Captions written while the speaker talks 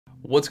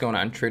What's going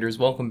on, traders?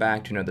 Welcome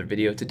back to another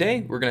video.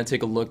 Today we're going to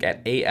take a look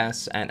at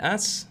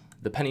ASNS,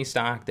 the penny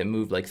stock that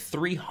moved like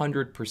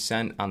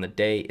 300% on the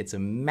day. It's a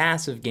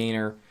massive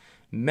gainer.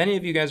 Many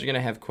of you guys are going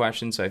to have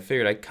questions, so I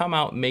figured I'd come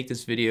out and make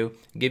this video,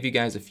 give you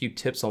guys a few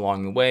tips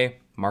along the way,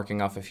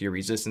 marking off a few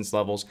resistance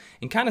levels,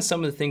 and kind of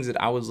some of the things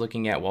that I was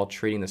looking at while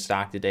trading the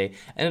stock today.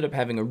 Ended up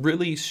having a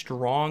really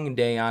strong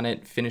day on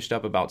it, finished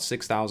up about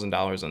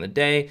 $6,000 on the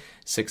day,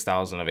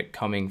 6,000 of it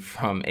coming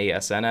from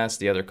ASNS,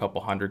 the other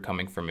couple hundred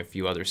coming from a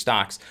few other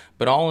stocks.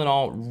 But all in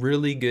all,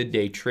 really good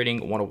day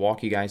trading. I want to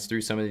walk you guys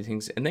through some of these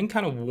things and then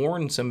kind of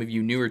warn some of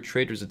you newer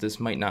traders that this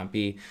might not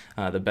be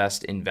the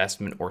best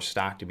investment or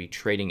stock to be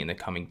trading in the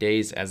coming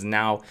days, as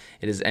now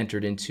it has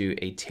entered into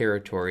a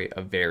territory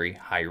of very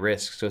high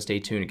risk. So stay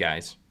tuned,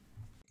 guys.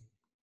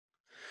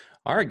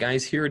 All right,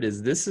 guys, here it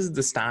is. This is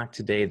the stock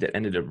today that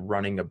ended up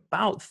running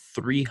about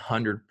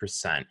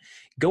 300%,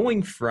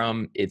 going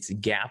from its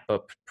gap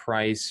up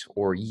price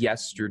or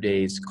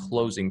yesterday's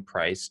closing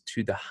price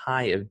to the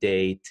high of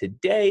day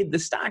today. The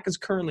stock is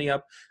currently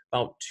up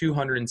about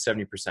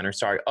 270%, or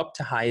sorry, up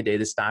to high of day,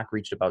 the stock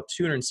reached about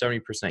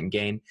 270%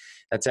 gain.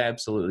 That's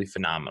absolutely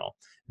phenomenal.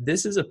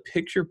 This is a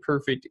picture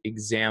perfect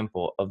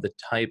example of the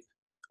type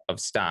of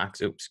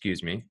stocks,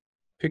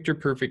 picture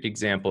perfect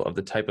example of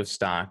the type of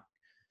stock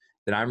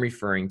that I'm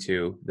referring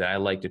to that I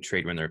like to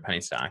trade when they're penny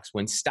stocks.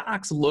 When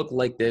stocks look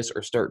like this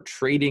or start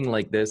trading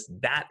like this,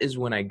 that is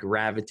when I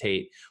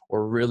gravitate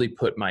or really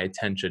put my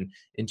attention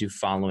into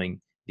following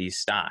these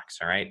stocks.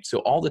 All right. So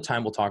all the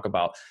time we'll talk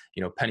about,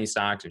 penny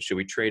stocks and should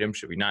we trade them?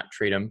 Should we not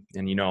trade them?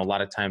 And, a lot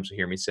of times you'll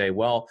hear me say,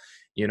 well,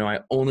 I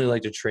only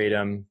like to trade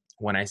them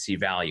when I see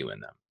value in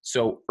them.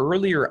 So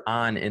earlier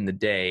on in the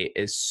day,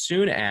 as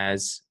soon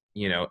as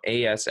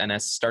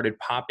ASNS started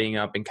popping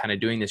up and kind of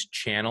doing this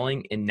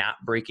channeling and not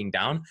breaking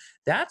down,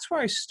 that's where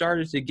I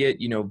started to get,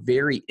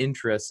 very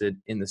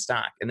interested in the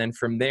stock. And then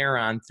from there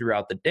on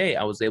throughout the day,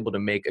 I was able to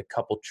make a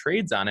couple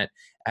trades on it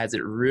as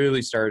it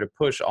really started to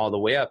push all the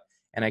way up.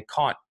 And I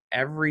caught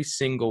every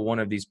single one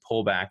of these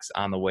pullbacks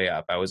on the way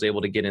up. I was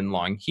able to get in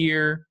long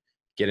here,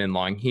 get in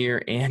long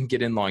here, and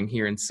get in long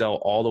here and sell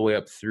all the way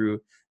up through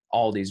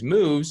all these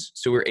moves.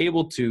 So we're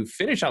able to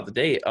finish out the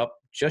day up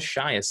just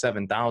shy of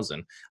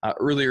 7,000.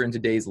 Earlier in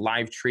today's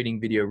live trading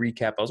video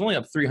recap, I was only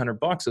up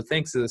 $300. So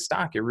thanks to the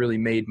stock, it really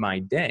made my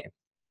day.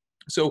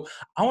 So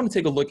I want to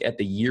take a look at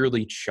the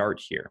yearly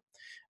chart here.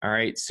 All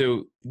right.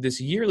 So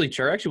this yearly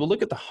chart, actually, we'll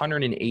look at the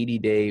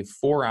 180-day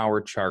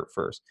 4-hour chart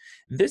first.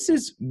 This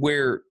is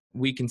where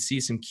we can see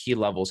some key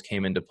levels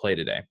came into play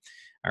today.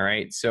 All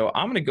right. So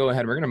I'm going to go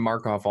ahead. We're going to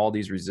mark off all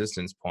these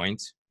resistance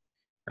points.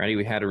 Ready?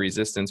 We had a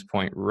resistance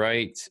point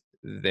right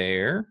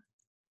there.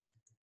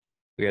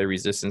 We had a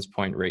resistance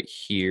point right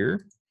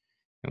here,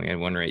 and we had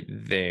one right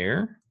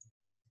there.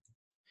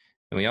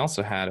 And we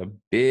also had a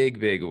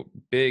big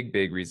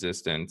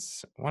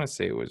resistance. I want to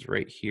say it was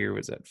right here,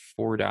 was at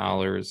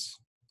 $4.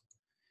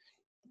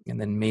 And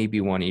then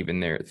maybe one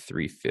even there at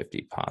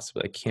 $3.50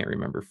 possibly. I can't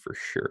remember for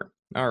sure.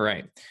 All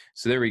right,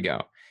 so there we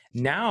go.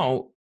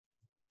 Now,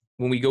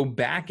 when we go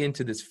back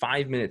into this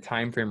 5-minute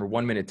time frame or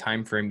 1-minute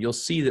time frame, you'll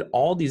see that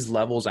all these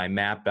levels I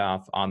mapped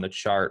off on the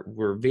chart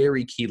were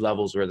very key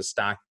levels where the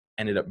stock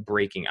ended up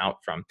breaking out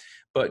from.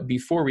 But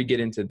before we get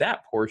into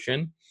that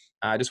portion,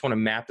 I just want to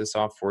map this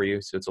off for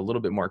you so it's a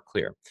little bit more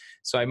clear.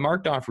 So I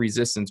marked off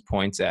resistance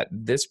points at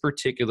this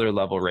particular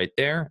level right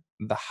there,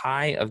 the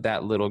high of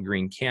that little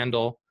green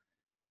candle,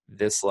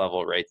 this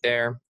level right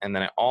there, and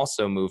then I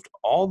also moved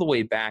all the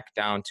way back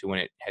down to when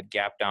it had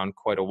gapped down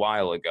quite a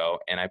while ago,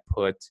 and I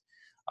put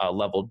a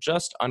level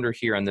just under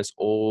here on this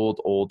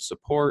old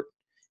support,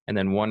 and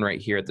then one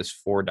right here at this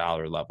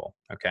 $4 level.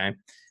 Okay,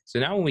 so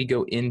now when we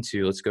go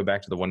into, let's go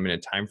back to the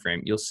 1-minute time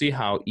frame, you'll see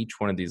how each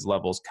one of these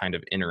levels kind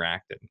of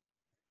interacted.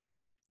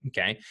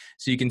 Okay,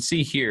 so you can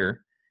see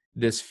here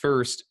this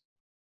first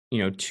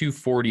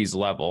 240s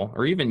level,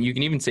 or even you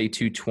can even say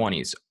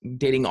 220s,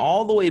 dating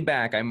all the way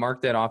back. I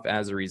marked that off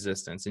as a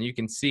resistance, and you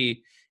can see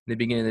in the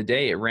beginning of the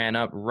day it ran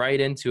up right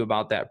into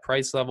about that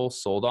price level,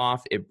 sold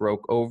off, it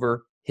broke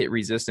over, hit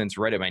resistance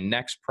right at my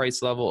next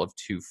price level of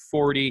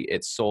 240,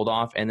 it sold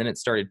off, and then it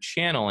started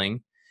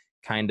channeling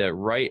kind of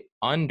right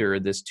under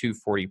this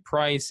 240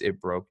 price. It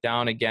broke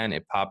down again,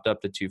 it popped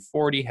up to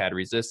 240, had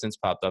resistance,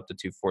 popped up to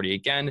 240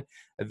 again,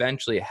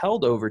 eventually it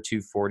held over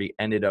 240,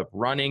 ended up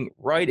running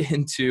right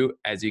into,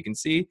 as you can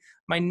see,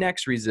 my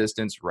next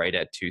resistance right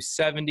at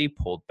 270,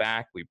 pulled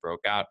back, we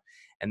broke out,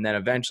 and then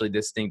eventually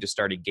this thing just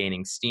started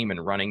gaining steam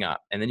and running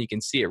up. And then you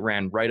can see it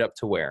ran right up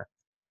to where?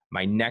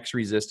 My next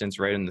resistance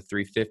right in the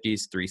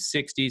 350s,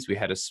 360s. We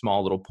had a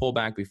small little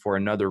pullback before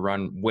another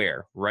run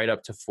where? Right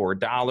up to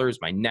 $4,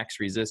 my next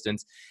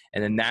resistance.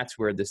 And then that's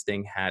where this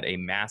thing had a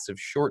massive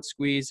short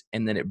squeeze,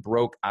 and then it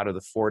broke out of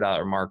the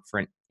 $4 mark for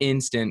an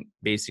instant,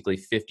 basically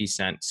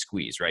 50-cent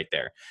squeeze right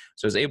there.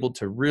 So I was able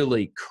to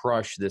really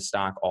crush this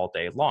stock all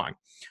day long.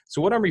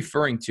 So what I'm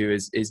referring to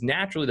is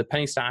naturally the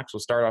penny stocks will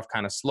start off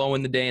kind of slow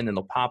in the day and then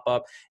they'll pop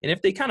up. And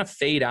if they kind of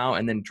fade out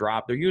and then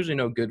drop, they're usually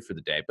no good for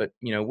the day. But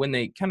when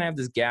they kind of have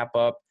this gap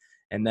up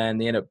and then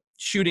they end up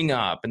shooting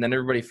up, and then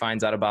everybody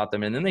finds out about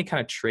them, and then they kind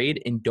of trade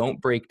and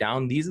don't break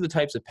down. These are the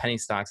types of penny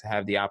stocks that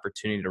have the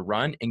opportunity to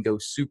run and go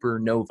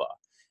supernova.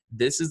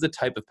 This is the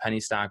type of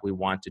penny stock we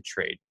want to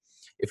trade.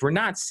 If we're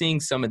not seeing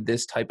some of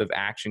this type of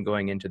action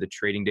going into the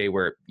trading day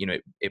where,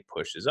 it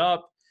pushes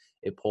up,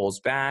 it pulls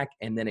back,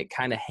 and then it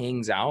kind of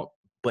hangs out,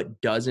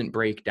 but doesn't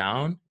break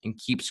down and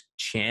keeps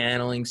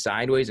channeling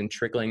sideways and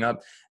trickling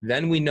up,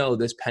 then we know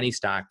this penny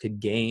stock could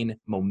gain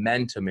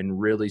momentum and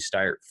really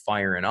start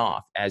firing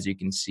off, as you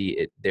can see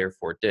it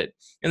therefore did.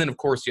 And then, of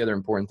course, the other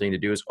important thing to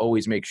do is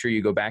always make sure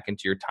you go back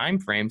into your time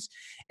frames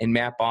and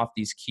map off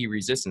these key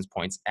resistance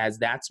points, as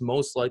that's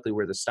most likely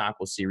where the stock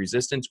will see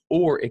resistance,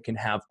 or it can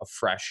have a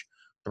fresh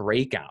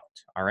breakout.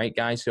 All right,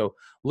 guys. So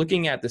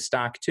looking at the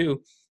stock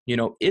too,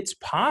 it's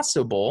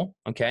possible.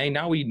 Okay,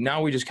 now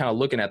we just kind of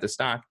looking at the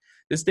stock.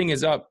 This thing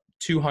is up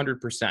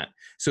 200%.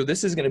 So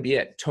this is going to be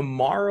it.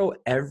 Tomorrow,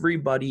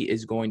 everybody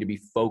is going to be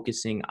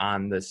focusing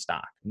on the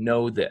stock.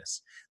 Know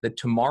this, that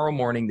tomorrow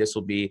morning, this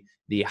will be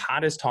the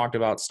hottest talked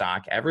about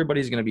stock.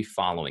 Everybody's going to be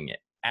following it.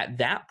 At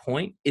that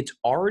point, it's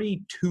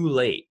already too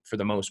late for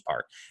the most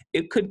part.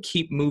 It could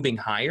keep moving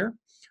higher,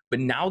 but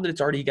now that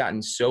it's already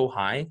gotten so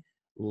high,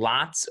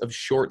 lots of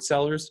short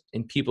sellers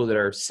and people that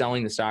are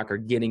selling the stock are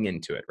getting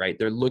into it, right?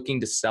 They're looking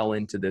to sell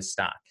into this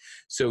stock.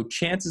 So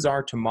chances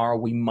are tomorrow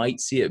we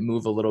might see it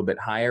move a little bit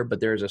higher, but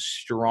there's a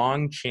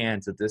strong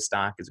chance that this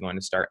stock is going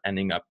to start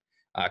ending up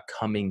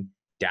coming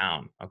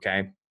down,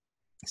 okay?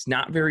 It's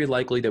not very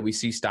likely that we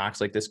see stocks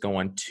like this go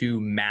on 2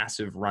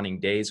 massive running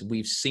days.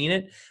 We've seen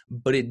it,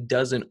 but it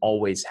doesn't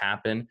always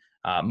happen.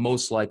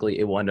 Most likely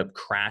it will end up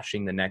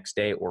crashing the next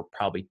day or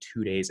probably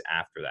 2 days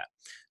after that.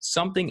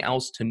 Something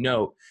else to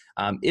note,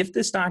 if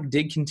the stock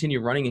did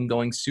continue running and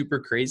going super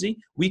crazy,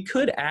 we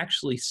could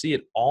actually see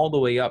it all the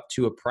way up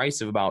to a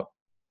price of about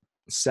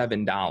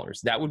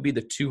 $7. That would be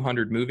the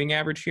 200 moving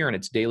average here on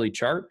its daily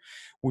chart,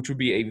 which would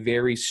be a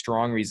very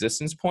strong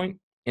resistance point.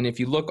 And if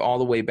you look all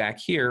the way back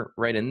here,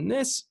 right in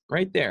this,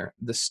 right there,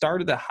 the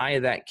start of the high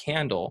of that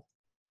candle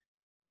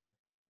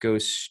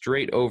goes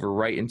straight over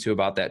right into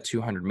about that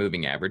 200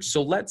 moving average.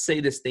 So let's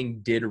say this thing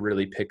did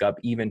really pick up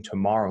even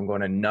tomorrow and go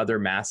on another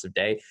massive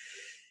day,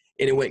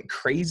 and it went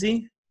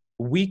crazy.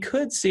 We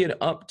could see it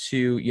up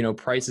to,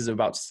 prices of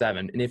about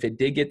 7. And if it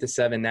did get to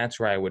 7, that's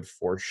where I would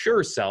for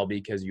sure sell,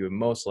 because you would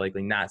most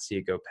likely not see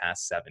it go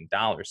past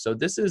 $7. So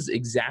this is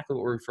exactly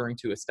what we're referring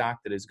to, a stock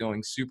that is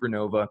going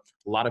supernova.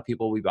 A lot of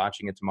people will be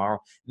watching it tomorrow.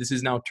 This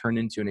is now turned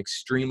into an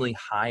extremely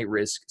high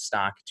risk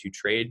stock to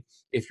trade.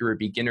 If you're a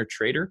beginner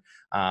trader,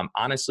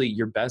 honestly,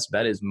 your best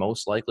bet is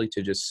most likely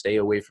to just stay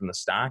away from the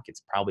stock.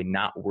 It's probably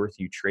not worth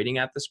you trading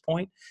at this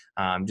point.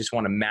 Just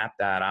want to map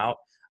that out.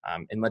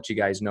 And let you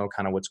guys know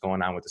kind of what's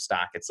going on with the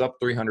stock. It's up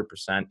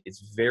 300%. It's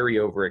very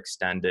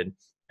overextended.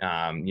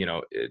 A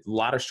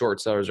lot of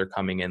short sellers are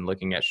coming in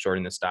looking at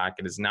shorting the stock.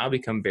 It has now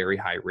become very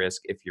high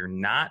risk. If you're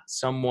not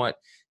somewhat,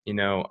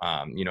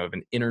 of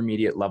an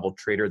intermediate level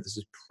trader, this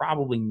is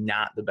probably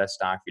not the best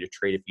stock for you to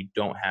trade if you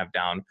don't have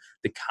down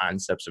the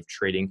concepts of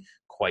trading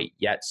quite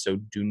yet. So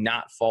do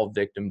not fall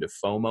victim to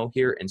FOMO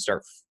here and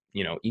start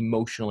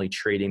emotionally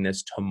trading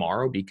this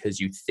tomorrow because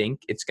you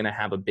think it's going to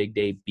have a big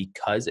day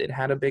because it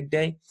had a big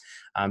day.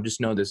 Just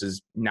know this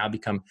has now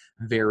become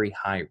very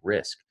high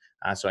risk.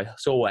 So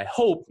I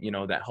hope,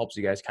 that helps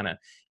you guys kind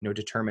of,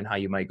 determine how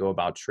you might go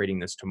about trading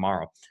this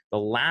tomorrow. The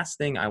last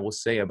thing I will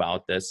say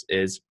about this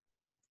is,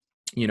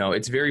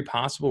 it's very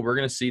possible we're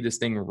going to see this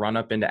thing run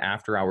up into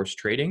after hours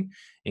trading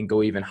and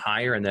go even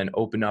higher and then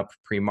open up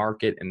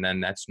pre-market. And then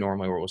that's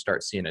normally where we'll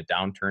start seeing a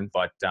downturn.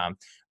 But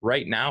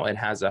right now it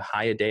has a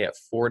high a day at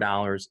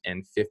 $4.50.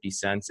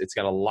 It's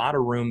got a lot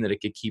of room that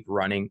it could keep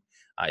running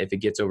if it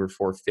gets over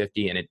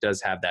 450, and it does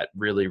have that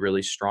really,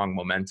 really strong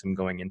momentum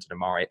going into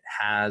tomorrow. It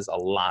has a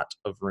lot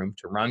of room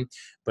to run,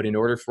 but in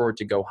order for it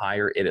to go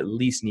higher, it at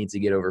least needs to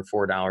get over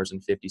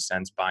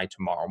 $4.50 by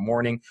tomorrow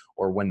morning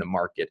or when the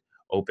market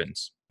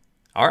opens.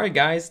 All right,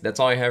 guys, that's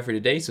all I have for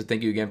today. So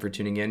thank you again for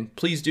tuning in.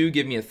 Please do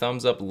give me a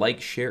thumbs up,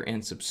 like, share,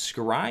 and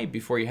subscribe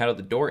before you head out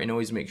the door. And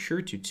always make sure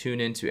to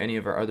tune in to any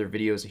of our other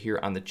videos here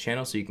on the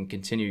channel so you can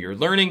continue your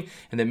learning.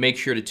 And then make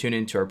sure to tune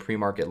into our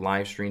pre-market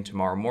live stream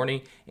tomorrow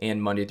morning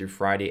and Monday through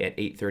Friday at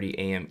 8:30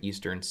 a.m.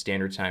 Eastern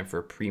Standard Time for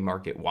a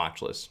pre-market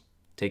watch list.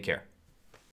 Take care.